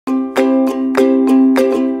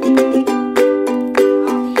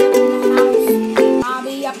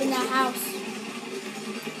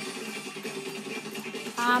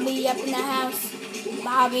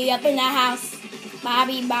Bobby up in the house.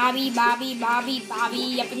 Bobby, Bobby, Bobby, Bobby,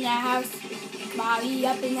 Bobby up in the house. Bobby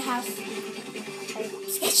up in the house. Oh,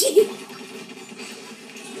 sketchy.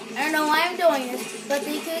 I don't know why I'm doing this, but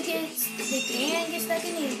they can get stuck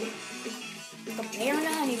in here. Like a bear in a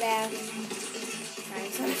honey bath.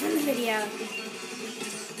 Alright, sorry from the video.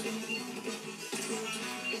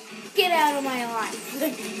 Get out of my life.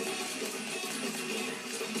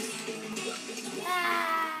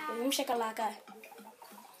 Boom shakalaka.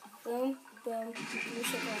 Boom, boom, boom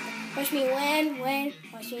shakalaka. Watch me win,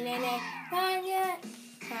 watch me nene, run yet.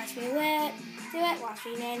 Watch me whip, do it, watch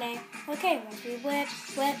me nene. Okay, watch me whip,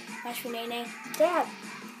 watch me nene. Dab.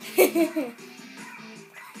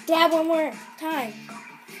 Dab one more time.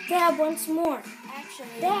 Dab once more.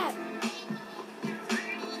 Actually, dab.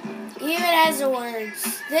 Even as the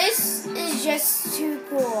words. This is just too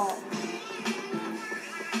cool.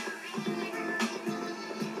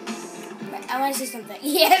 I want to say something.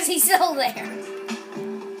 Yes, he's still there.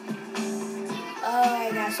 Oh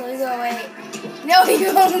my gosh, let me go away. No,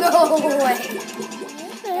 you won't go away.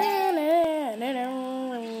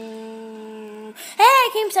 Hey, I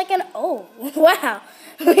came second. Oh, wow.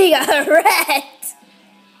 We got wrecked.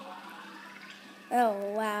 Oh,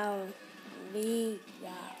 wow. We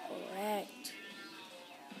got wrecked.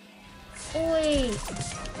 Oi.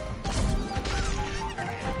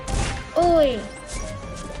 Oi.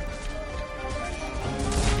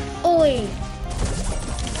 Oi!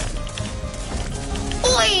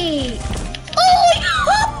 Oi! Oi!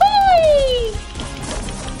 Oi!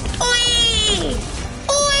 Oi!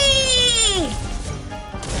 Oi!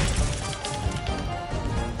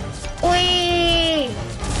 Oi!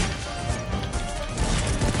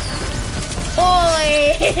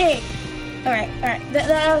 Oi! Alright. That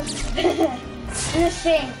was I'm just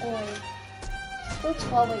saying oi. It's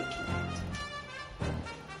 12:18.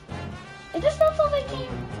 Is this not 12:18?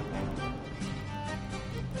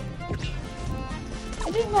 I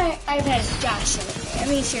think my iPad is Josh. I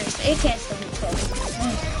mean, seriously, it can't still be 12.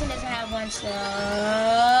 It doesn't have one, so...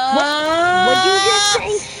 What did you just say?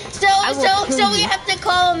 So we have to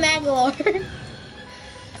call him Magalore.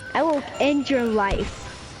 I will end your life.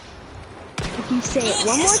 If you say it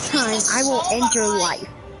one more time, I will end your life.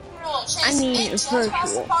 I mean,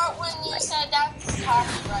 virtual.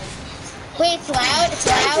 Wait, it's loud? It's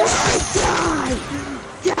loud?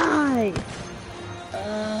 Die!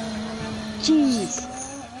 Jeez.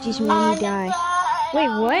 Jeez, when you die. Wait,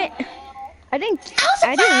 what? I didn't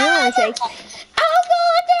realize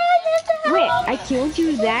Wait, I killed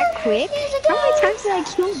you that quick? How many times did I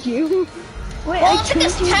kill you? Wait, well, it took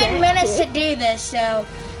us 10 minutes to do this, so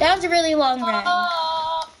that was a really long run.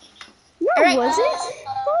 No, it wasn't.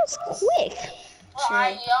 That was quick.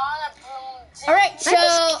 Sure. Alright, so, I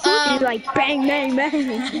just killed you like bang, bang, bang.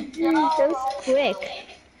 That was quick.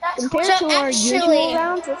 Compared to our usual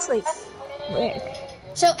rounds, it's like quick.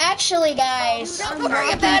 So actually, guys, don't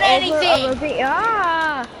worry about anything.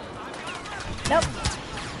 Nope.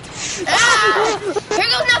 Here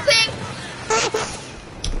goes nothing.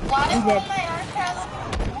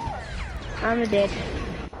 I'm dead.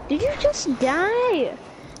 Did you just die?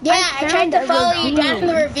 Yeah, I tried to follow you down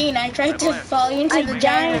the ravine. I tried to follow you into the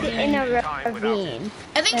giant ravine. In a ravine.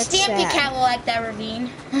 I think Stampy Cat will like that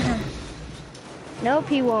ravine. Nope,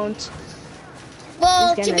 he won't.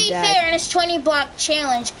 Well, to be fair, in his 20-block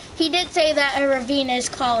challenge, he did say that a ravine is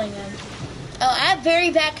calling him. Oh, I have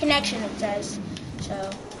very bad connection, it says.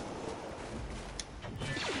 So.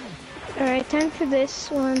 Alright, time for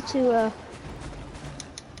this one to,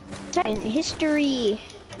 in history.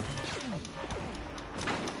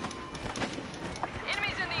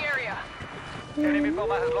 Enemies in the area. Enemy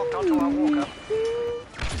bomber has locked onto our walker.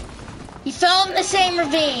 You fell in the same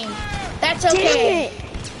ravine. That's okay. Dang it.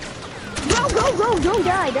 Go! Don't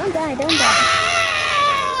die!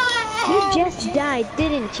 You just died,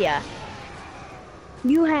 didn't ya?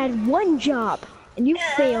 You had one job, and you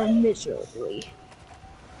failed miserably.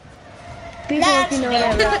 People, if you know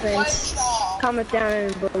that reference, comment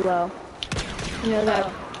down below. You know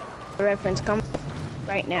that reference, comment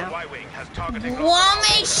right now.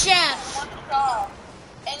 Wame Chef!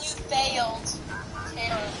 And you failed.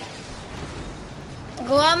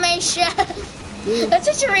 Guame Chef. That's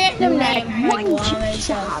such a random name. Guame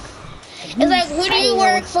Chef. It's like, who do you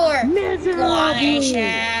work for? Guame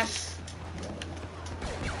Chef.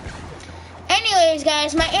 Anyways,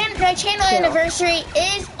 guys, my channel anniversary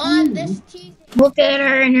is on this Tuesday. Look at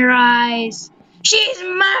her in your eyes. She's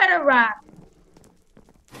murderer.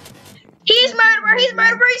 He's murderer. He's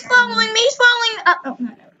following me. He's following. Oh,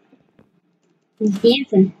 no. He's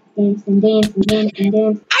dancing. I told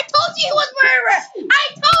you he was murderer. I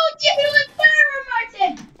told you he was murderer,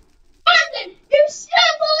 Martin.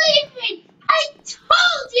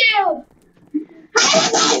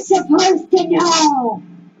 supposed to know.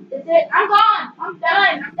 That's it. I'm gone. I'm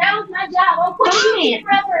done. I'm done with my job. I'll quit teaching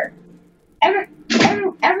forever.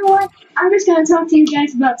 Everyone, I'm just gonna talk to you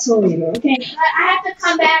guys about Soul Eater, okay? I have to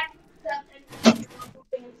come back and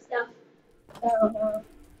stuff. So,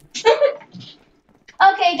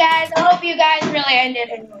 okay, guys. I hope you guys really did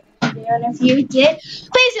enjoy this video. And if you did,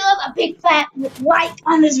 please leave a big fat like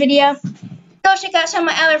on this video. Go check out some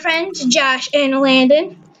of my other friends, Josh and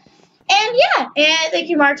Landon. And yeah, and thank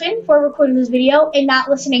you, Martin, for recording this video and not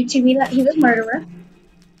listening to me that he was a murderer.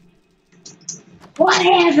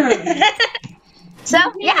 Whatever. So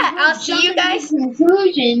yeah, I'll see you guys.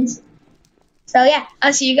 Conclusions. So yeah,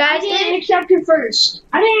 I'll see you guys. I didn't accept your first.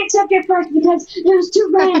 I didn't accept your first because it was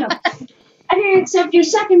too random. I didn't accept your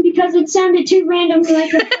second because it sounded too randomly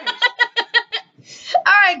like your first.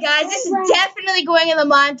 Alright guys, this is definitely going in the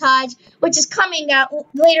montage, which is coming out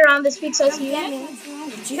later on this week, so I'll see you guys. What's wrong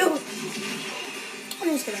with you? I'm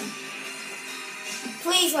just kidding.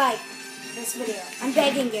 Please like this video. I'm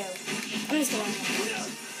begging you. I'm just kidding.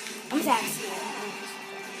 I'm just asking you.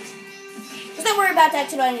 Just don't worry about that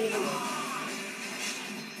till I end the video.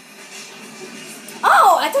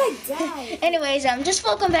 Oh, I thought I died. Anyways, just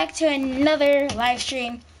welcome back to another live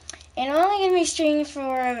stream. And I'm only going to be streaming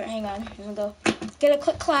for, hang on, I'm going to go get a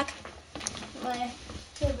quick clock. My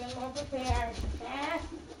children more prepared.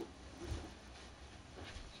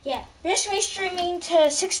 Yeah, just be streaming to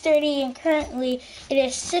 6:30 and currently it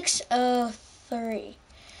is 6:03.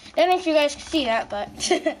 I don't know if you guys can see that, but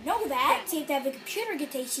know that. See if they have a computer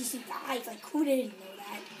get HTC5. Like, who didn't know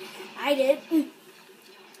that? I did.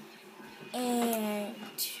 And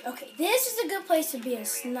okay, this is a good place to be a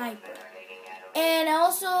sniper. And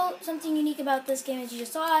also, something unique about this game, as you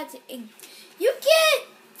just saw, you get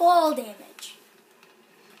fall damage.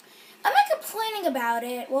 I'm not complaining about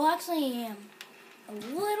it. Well, actually, I am. A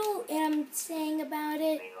little am saying about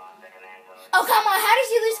it. Oh, come on. How does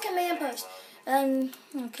you lose command post?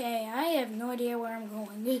 Okay, I have no idea where I'm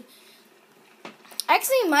going.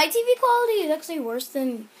 Actually, my TV quality is actually worse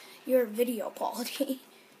than your video quality.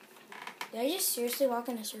 Did I just seriously walk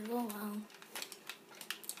in a circle? Wow.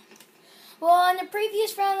 Well, in the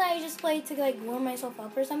previous round that I just played to like warm myself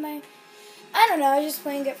up or something, I don't know, I was just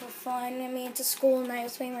playing it for fun. I mean, it's a school night. I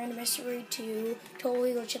was playing Random Mystery 2.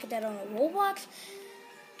 Totally go check that out on Roblox.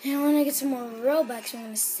 And when I get some more Robux, I'm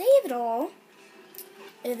going to save it all.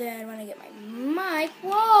 And then when I get my mic,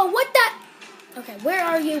 whoa, what the? Okay, where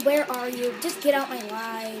are you? Where are you? Just get out my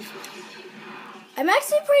live. I'm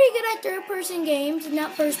actually pretty good at third-person games,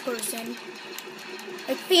 not first-person.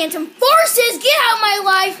 Like Phantom Forces, get out my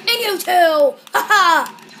life, and you too!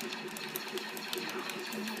 Haha!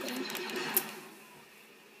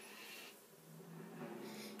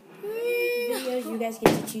 Videos, you guys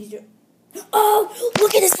get to choose your... Oh,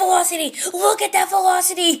 look at this velocity! Look at that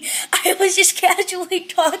velocity! I was just casually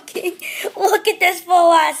talking. Look at this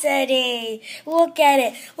velocity! Look at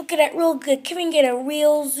it. Look at it real good. Can we get a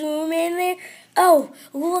real zoom in there? Oh,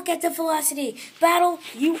 look at the velocity. Battle,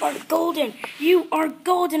 you are golden. You are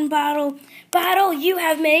golden, Battle. Battle, you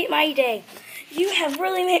have made my day. You have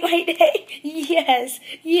really made my day. Yes,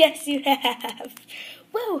 yes, you have.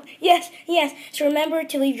 Woo, yes, yes. So remember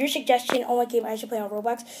to leave your suggestion on what game I should play on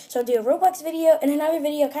Roblox. So I'll do a Roblox video and another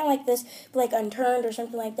video kind of like this, but like Unturned or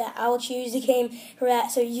something like that. I'll choose the game for that.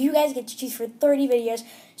 So you guys get to choose for 30 videos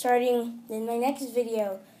starting in my next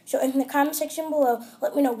video. So in the comment section below,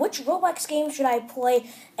 let me know which Roblox game should I play,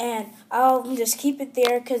 and I'll just keep it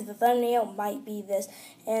there because the thumbnail might be this.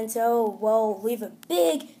 And so, well, leave a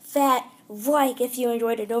big, fat like if you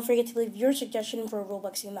enjoyed it. Don't forget to leave your suggestion for a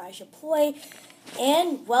Roblox game that I should play.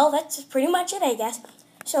 And, well, that's pretty much it, I guess.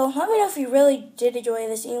 So let me know if you really did enjoy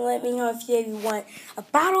this, and let me know if you want a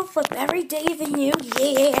battle flip every day of the new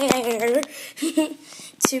year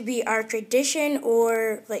to be our tradition,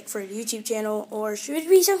 or like for a YouTube channel, or should it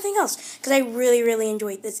be something else? Because I really, really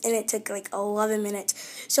enjoyed this, and it took like 11 minutes.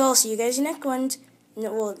 So I'll see you guys in the next one. See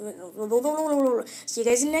you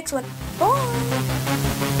guys in the next one. Bye!